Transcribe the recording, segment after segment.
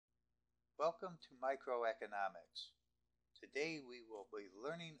Welcome to Microeconomics. Today we will be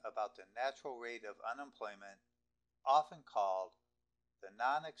learning about the natural rate of unemployment, often called the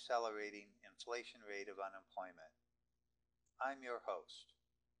non-accelerating inflation rate of unemployment. I'm your host.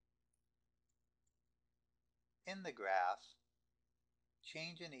 In the graph,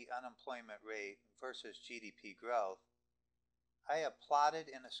 change in the unemployment rate versus GDP growth, I have plotted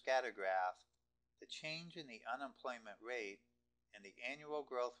in a scatter graph the change in the unemployment rate and the annual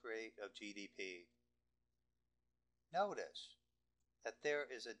growth rate of GDP. Notice that there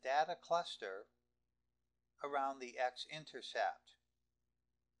is a data cluster around the x-intercept.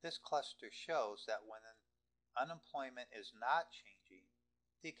 This cluster shows that when unemployment is not changing,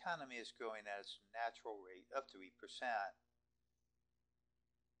 the economy is growing at its natural rate of 3%.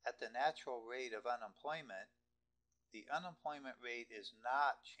 At the natural rate of unemployment, the unemployment rate is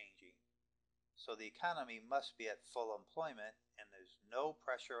not changing, so the economy must be at full employment and there's no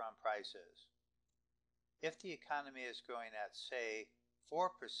pressure on prices. If the economy is growing at, say,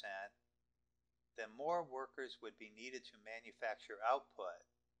 4%, then more workers would be needed to manufacture output.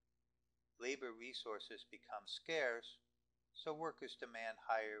 Labor resources become scarce, so workers demand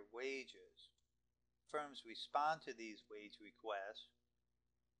higher wages. Firms respond to these wage requests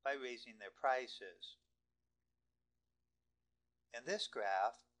by raising their prices. In this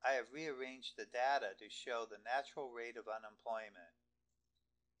graph, I have rearranged the data to show the natural rate of unemployment.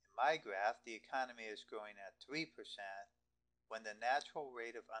 In my graph, the economy is growing at 3% when the natural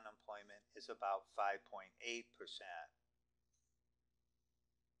rate of unemployment is about 5.8%.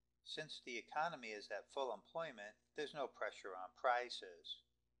 Since the economy is at full employment, there's no pressure on prices.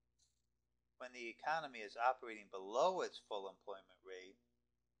 When the economy is operating below its full employment rate,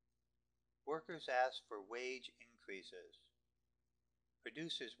 workers ask for wage increases.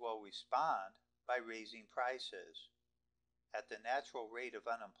 Producers will respond by raising prices. At the natural rate of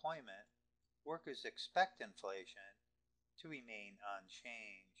unemployment, workers expect inflation to remain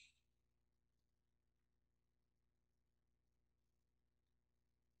unchanged.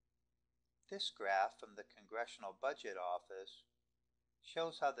 This graph from the Congressional Budget Office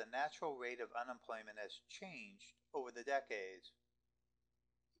shows how the natural rate of unemployment has changed over the decades.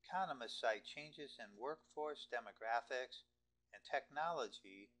 Economists cite changes in workforce demographics and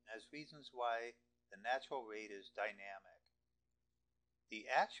technology as reasons why the natural rate is dynamic. The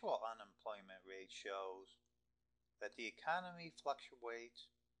actual unemployment rate shows that the economy fluctuates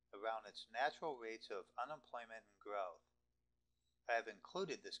around its natural rates of unemployment and growth. I have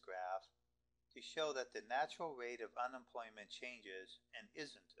included this graph to show that the natural rate of unemployment changes and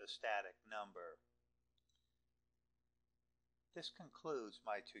isn't a static number. This concludes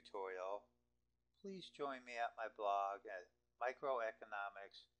my tutorial. Please join me at my blog at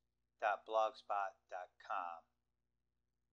microeconomics.blogspot.com.